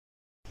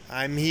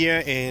I'm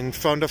here in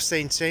front of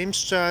St.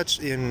 James Church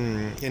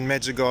in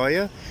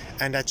Medjugorje,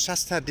 and I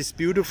just had this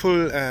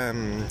beautiful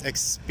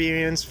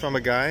experience from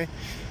a guy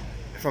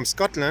from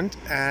Scotland,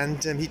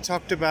 and he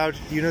talked about,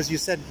 you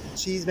said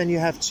cheese, when you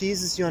have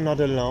Jesus you're not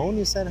alone,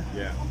 you said?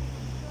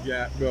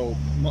 Yeah, well,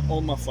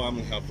 all my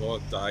family have all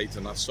died,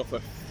 and I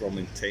suffer from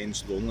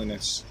intense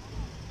loneliness,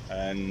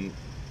 and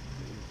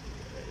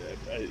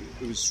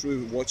it was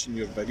through watching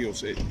your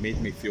videos it made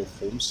me feel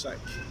homesick.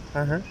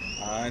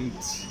 And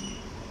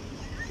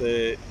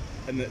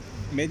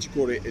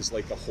Medjugorje is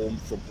like a home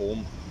from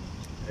home.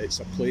 It's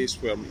a place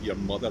where your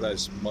mother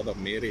is, Mother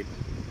Mary,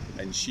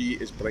 and she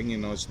is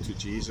bringing us to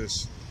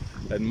Jesus.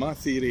 And my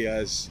theory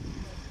is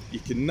you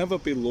can never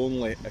be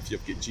lonely if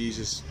you've got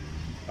Jesus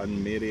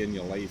and Mary in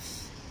your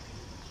life,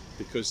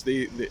 because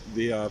they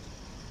are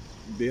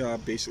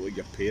basically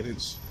your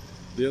parents.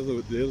 They're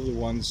the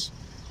ones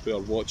who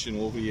are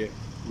watching over you,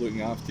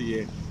 looking after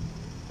you,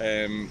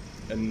 and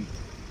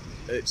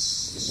it's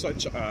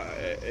such an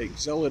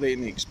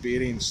exhilarating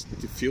experience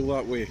to feel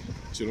that way,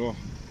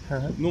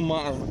 No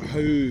matter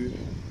how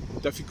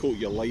difficult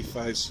your life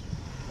is,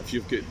 if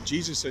you've got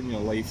Jesus in your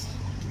life,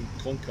 you can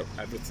conquer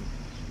everything,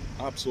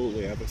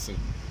 absolutely everything.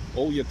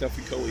 All your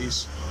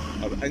difficulties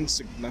are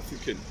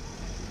insignificant.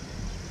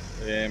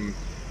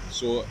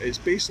 So it's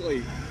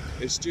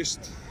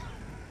just,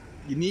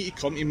 you need to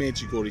come to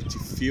Medjugorje to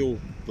feel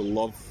the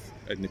love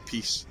and the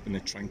peace and the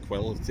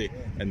tranquility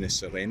and the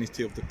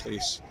serenity of the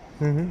place.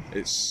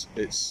 It's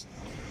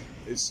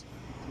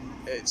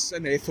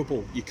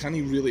ineffable. You can't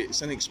really,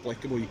 it's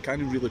inexplicable. You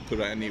can't really put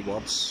it into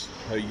words.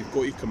 How you've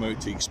got to come out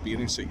to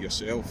experience it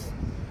yourself,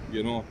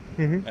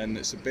 And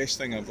it's the best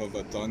thing I've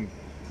ever done,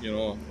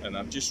 And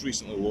I've just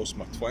recently lost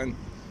my twin,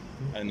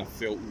 and I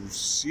felt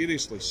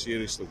seriously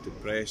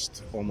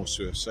depressed, almost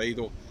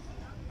suicidal.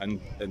 And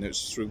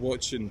it's through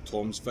watching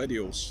Tom's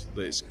videos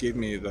that it's gave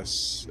me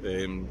this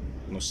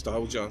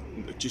nostalgia,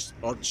 just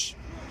urge,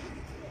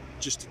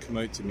 just to come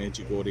out to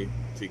Medjugorje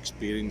to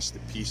experience the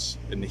peace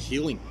and the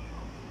healing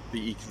that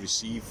you can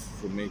receive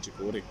from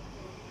Medjugorje.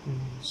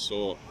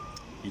 So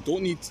you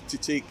don't need to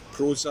take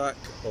Prozac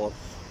or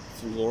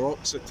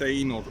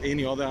fluoxetine or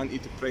any other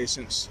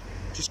antidepressants.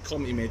 Just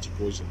come to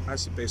Medjugorje.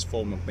 That's the best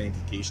form of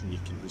medication you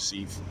can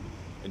receive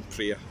in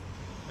prayer.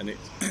 And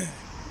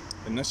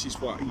this is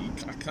what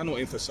I cannot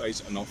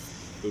emphasise enough.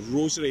 The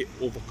Rosary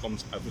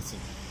overcomes everything.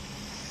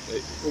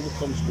 It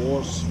overcomes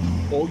wars,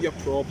 all your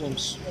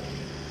problems.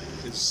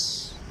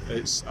 That's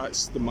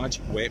the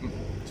magic weapon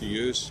to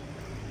use.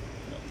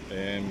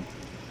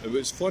 It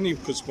was funny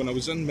because when I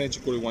was in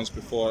Medjugorje once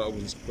before,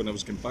 when I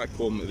was going back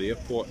home to the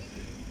airport,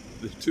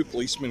 the two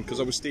policemen, because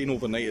I was staying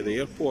overnight at the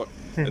airport,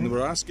 and they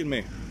were asking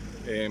me,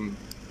 do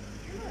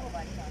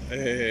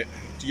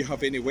you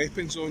have any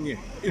weapons on you?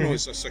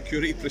 It's a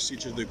security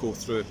procedure they go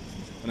through.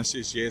 And I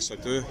says, yes, I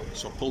do.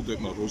 So I pulled out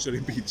my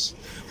rosary beads.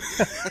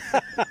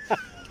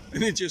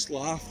 And they just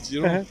laughed,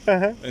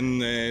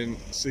 And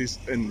says,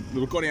 and they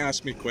were going to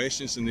ask me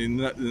questions, and they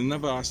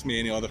never asked me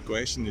any other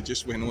question. They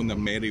just went on their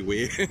merry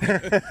way.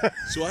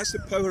 So that's the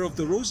power of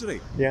the rosary.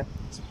 Yeah.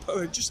 It's the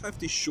power. You just have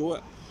to show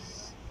it,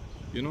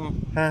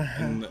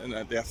 and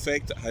the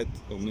effect it had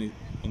on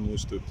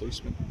those two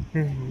policemen,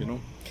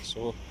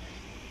 So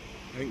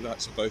I think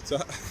that's about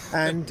it.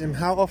 And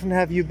how often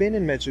have you been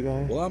in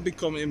Medjugorje? Well, I've been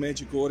coming to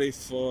Medjugorje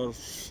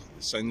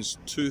since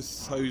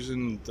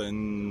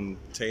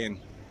 2010.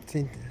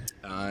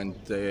 And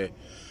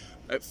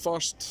at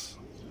first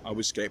I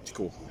was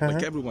sceptical,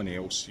 like everyone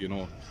else,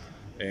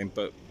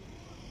 but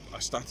I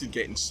started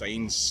getting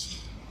signs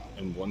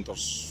and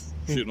wonders,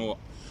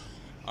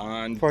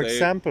 And for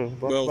example,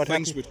 what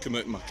things happened? would come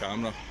out in my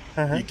camera.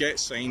 You get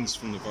signs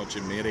from the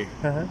Virgin Mary,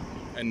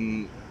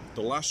 and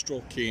the last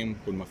straw came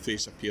when my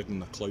face appeared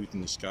in a cloud in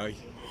the sky.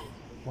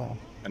 Wow!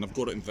 And I've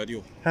got it in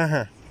video.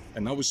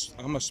 And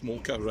I'm a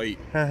smoker, right?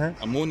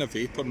 I'm on a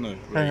vapour now,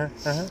 right?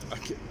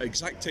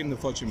 Exact time the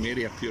Virgin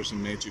Mary appears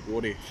in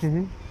Medjugorje,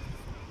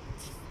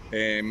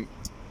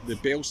 the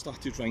bell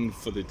started ringing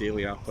for the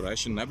daily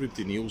apparition.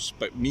 Everybody kneels,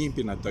 but me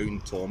being a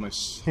doubting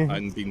Thomas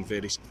and being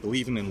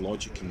believing in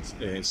logic and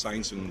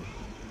science and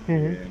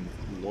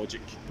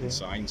logic and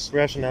science,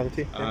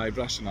 rationality.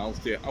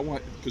 Rationality.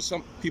 Because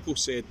some people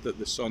said that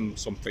the sun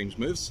sometimes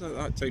moves at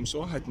that time,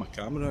 so I had my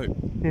camera out,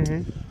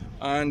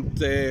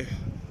 and.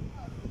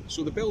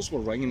 So the bells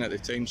were ringing at the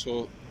time,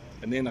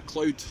 and then a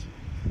cloud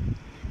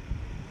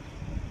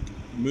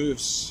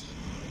moves.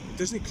 It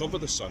doesn't cover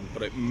the sun,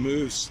 but it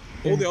moves.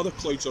 All the other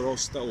clouds are all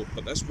still,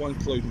 but this one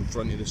cloud in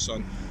front of the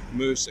sun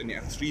moves into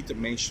a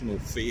three-dimensional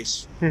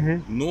face.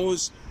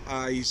 Nose,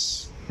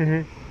 eyes,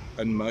 and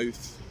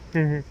mouth.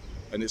 And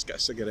it's got a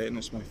cigarette in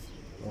its mouth.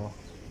 Wow.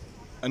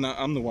 And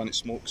I'm the one that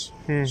smokes.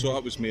 So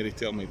that was Mary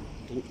telling me,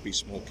 don't be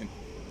smoking.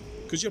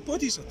 Because your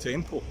body's a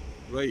temple.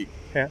 Right,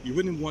 you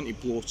wouldn't want to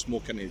blow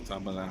smoke into the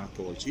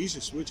tabernacle of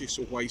Jesus, would you?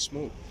 So why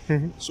smoke?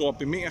 So I've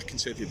been making a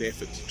concerted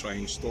effort to try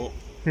and stop,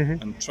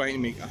 and trying to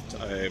make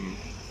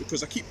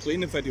because I keep playing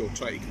the video,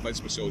 trying to convince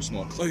myself it's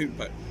not a cloud,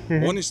 but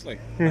honestly,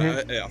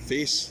 a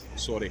face,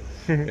 sorry.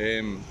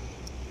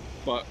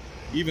 But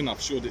even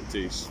I've showed it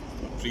to a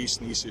priest,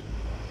 and he said,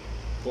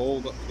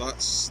 "Paul,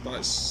 that's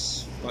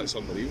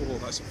unbelievable.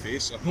 That's a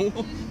face, I know."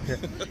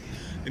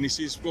 And he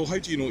says, "Well, how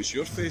do you know it's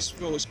your face?"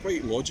 "Well, it's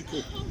quite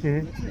logical.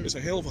 It's a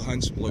hell of a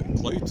handsome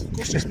cloud. Of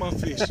course it's my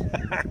face."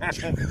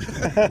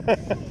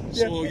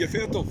 So you've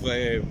heard of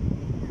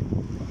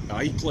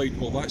iCloud?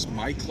 Well, that's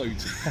my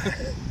cloud.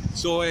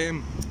 So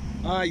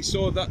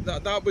so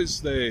that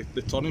was the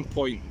turning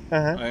point.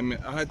 I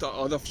had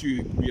other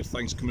few weird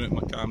things coming out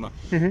of my camera,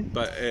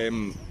 but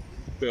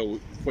well,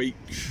 quite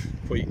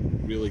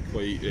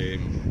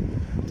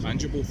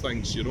tangible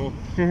things, you know.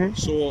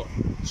 So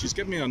she's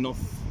given me enough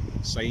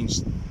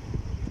signs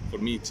for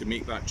me to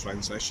make that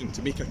transition,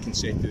 to make a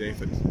concerted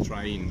effort to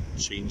try and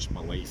change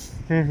my life.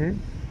 And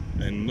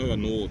now I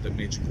know that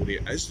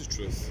Medjugorje is the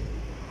truth,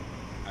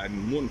 and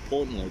more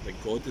importantly,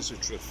 that God is the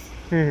truth.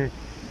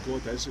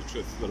 God is the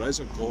truth. There is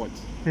a God,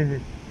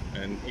 and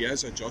He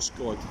is a just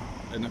God.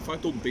 And if I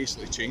don't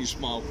basically change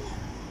my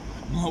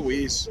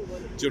ways,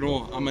 do you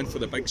know, I'm in for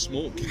the big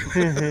smoke.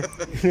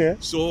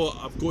 So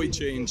I've got to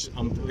change.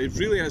 It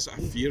really is a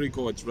fear of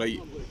God, right,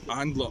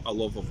 and a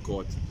love of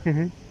God.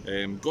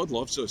 God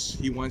loves us.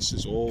 He wants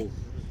us all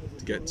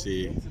to get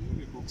to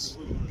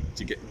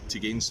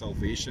gain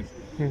salvation.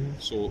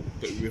 So,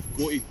 but we've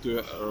got to do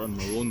it on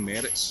our own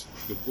merits.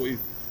 We've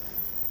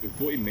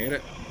got to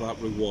merit that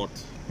reward,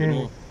 you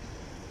know.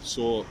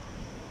 So,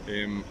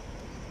 and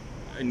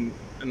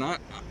that,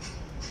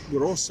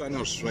 we're all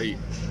sinners, right?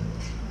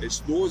 It's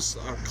those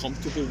that are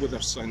comfortable with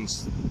their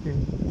sins,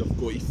 they've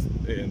got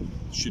to,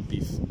 should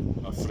be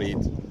afraid.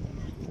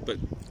 But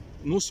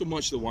not so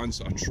much the ones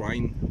that are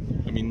trying.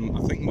 I mean, I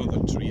think Mother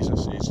Teresa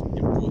says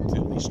you've got to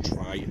at least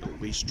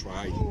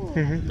try.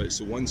 But it's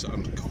the ones that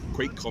are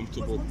quite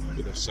comfortable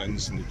with their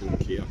sins and they don't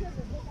care.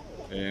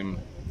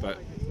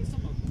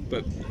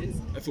 But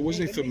if it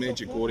wasn't for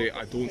Medjugorje,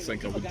 I don't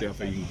think I would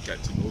ever even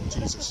get to know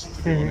Jesus,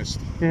 to be honest.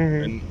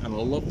 And I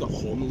love the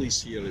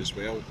homilies here as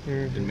well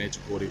in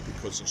Medjugorje,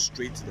 because they're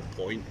straight to the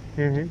point.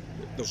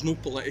 There's no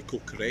political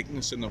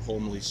correctness in their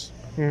homilies.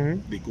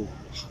 They go,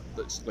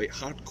 it's like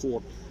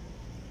hardcore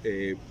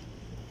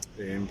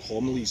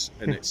homilies,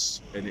 and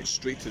it's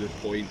straight to the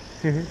point,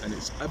 and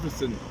it's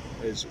everything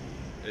it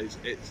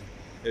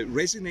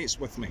resonates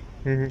with me,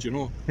 do you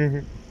know?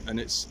 And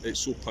it's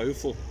so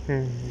powerful.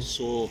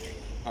 So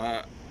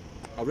I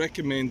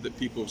recommend that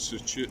people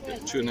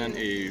tune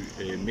into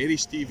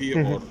Mary's TV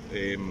or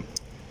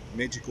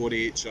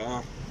Medjugorje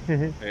HR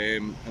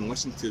and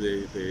listen to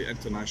the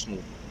international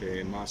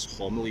mass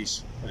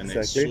homilies, and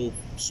it's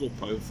so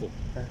powerful,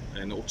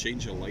 and it'll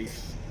change your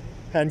life.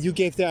 And you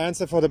gave the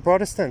answer for the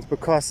Protestants,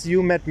 because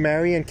you met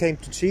Mary and came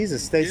to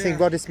Jesus. They think,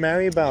 what is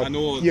Mary about? I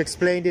know. You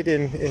explained it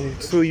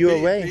through your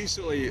way.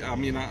 Basically, I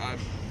mean,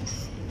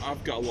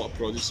 I've got a lot of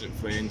Protestant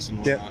friends and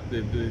all that.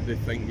 They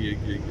think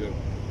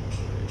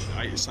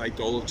it's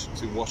idolatry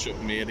to worship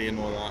Mary and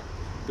all that,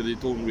 but they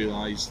don't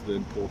realise the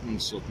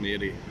importance of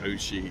Mary, how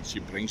she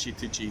brings you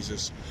to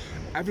Jesus.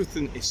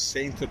 Everything is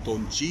centred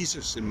on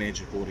Jesus in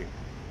Medjugorje.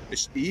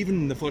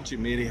 Even the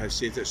Virgin Mary has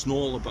said it's not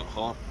all about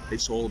her,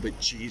 it's all about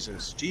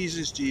Jesus.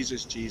 Jesus,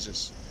 Jesus,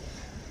 Jesus.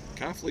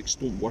 Catholics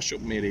don't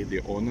worship Mary, they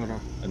honour her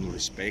and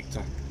respect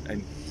her.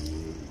 And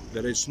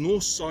there is no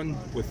son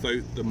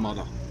without the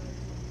mother.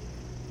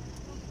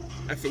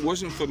 If it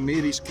wasn't for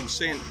Mary's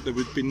consent, there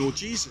would be no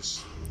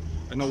Jesus.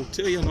 And I will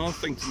tell you another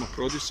thing to my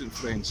Protestant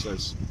friends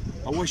is,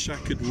 I wish I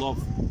could love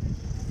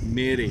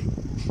Mary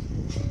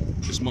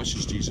as much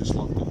as Jesus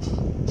loved her.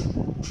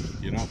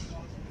 You know?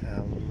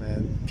 Oh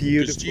man,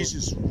 beautiful. Because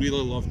Jesus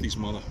really loved his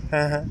mother.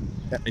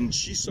 And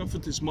she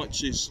suffered as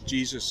much as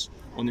Jesus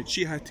on it.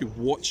 She had to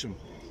watch him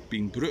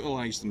being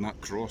brutalised on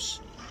that cross.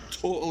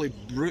 Totally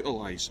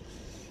brutalised.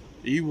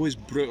 He was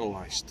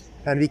brutalised.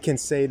 And we can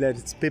say that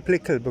it's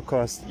biblical,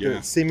 because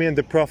Simeon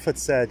the prophet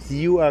said,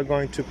 you are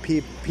going to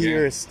be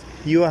pierced,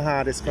 your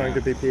heart is going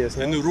to be pierced.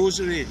 No? And the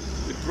rosary,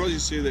 the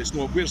Protestants say that it's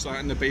not, where's that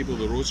in the Bible,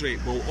 the rosary?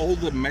 Well, all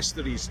the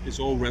mysteries is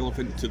all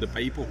relevant to the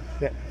Bible.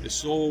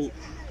 It's all,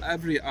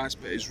 every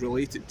aspect is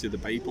related to the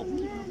Bible.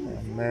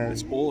 Oh, man.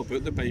 It's all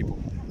about the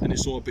Bible. And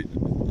it's all about,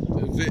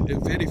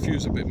 very few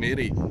is about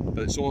Mary,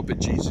 but it's all about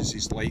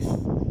Jesus' life,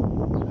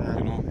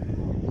 you know.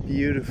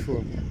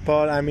 Beautiful.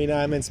 Paul, I mean,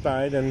 I'm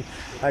inspired, and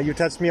you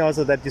touched me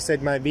also that you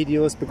said my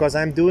videos, because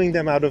I'm doing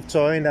them out of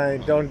joy, and I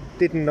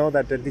didn't know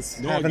that this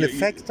have an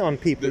effect on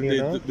people, you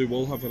know? They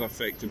will have an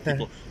effect on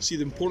people. See,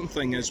 the important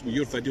thing is, with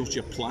your videos,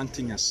 you're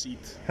planting a seed.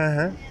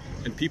 And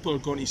people are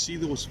going to see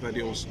those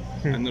videos,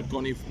 and they're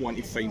going to want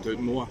to find out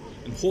more.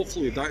 And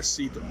hopefully that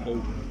seed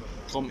will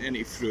come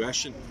into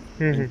fruition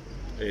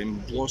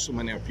and blossom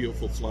into a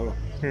beautiful flower.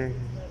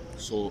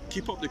 So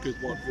keep up the good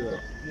work with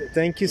that.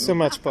 Thank you so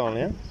much, Paul.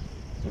 Yeah.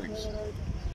 Thanks.